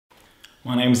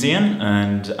My name's Ian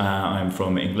and I'm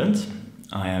from England.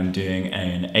 I am doing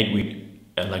an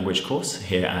 8-week language course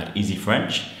here at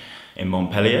EasyFrench in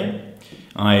Montpellier.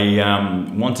 I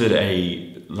wanted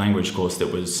a language course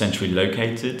that was centrally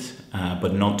located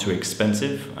but not too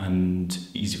expensive, and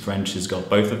EasyFrench has got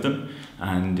both of them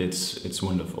and it's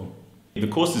wonderful. The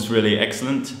course is really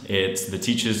excellent. The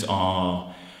teachers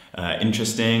are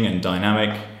interesting and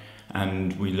dynamic,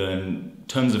 and we learn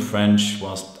tons of French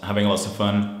whilst having lots of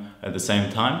fun at the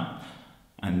same time,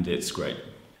 and it's great.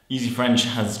 EasyFrench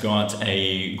has got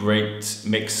a great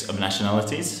mix of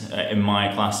nationalities. In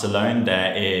my class alone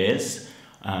there is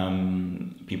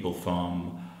people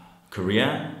from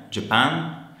Korea,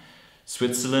 Japan,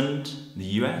 Switzerland, the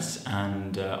US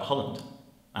and Holland,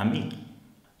 and me.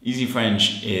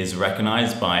 EasyFrench is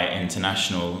recognized by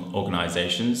international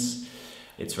organizations.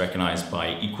 It's recognized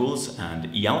by Equals and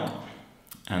EALC,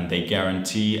 and they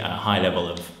guarantee a high level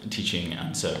of teaching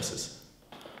and services.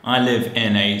 I live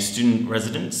in a student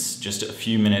residence just a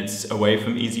few minutes away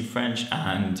from EasyFrench,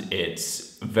 and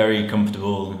it's very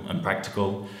comfortable and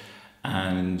practical,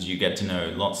 and you get to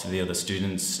know lots of the other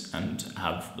students and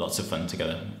have lots of fun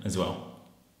together as well.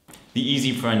 The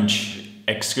EasyFrench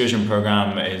excursion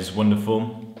program is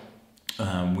wonderful.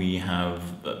 We have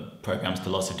programs to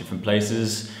lots of different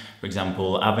places, for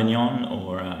example Avignon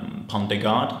or Pont des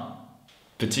Gardes.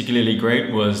 Particularly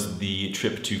great was the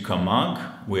trip to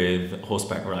Camargue with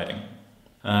horseback riding.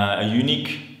 A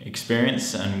unique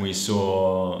experience, and we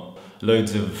saw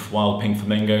loads of wild pink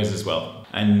flamingos as well.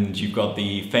 And you've got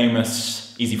the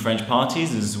famous EasyFrench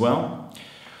parties as well.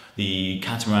 The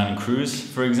catamaran cruise,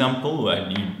 for example, where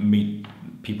you meet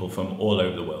people from all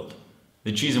over the world.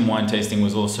 The cheese and wine tasting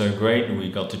was also great, and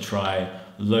we got to try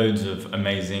loads of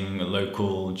amazing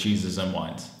local cheeses and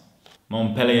wines.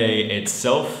 Montpellier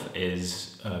itself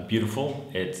is beautiful.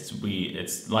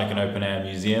 It's like an open-air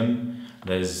museum.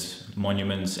 There's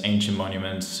monuments, ancient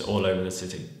monuments all over the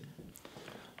city.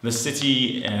 The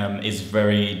city is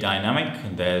very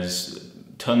dynamic. There's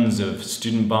tons of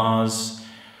student bars,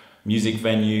 music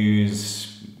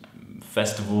venues,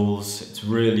 festivals. It's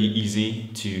really easy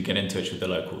to get in touch with the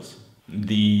locals.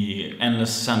 The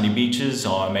endless sandy beaches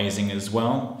are amazing as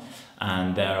well,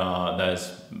 and there's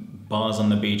bars on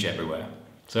the beach everywhere.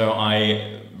 So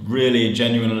I really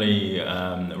genuinely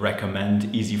recommend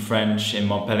EasyFrench in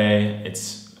Montpellier.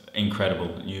 It's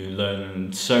incredible. You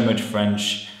learn so much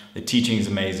French, the teaching is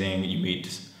amazing, you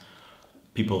meet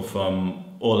people from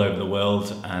all over the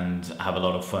world and have a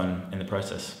lot of fun in the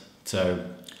process. So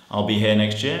I'll be here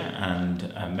next year,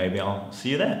 and maybe I'll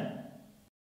see you there.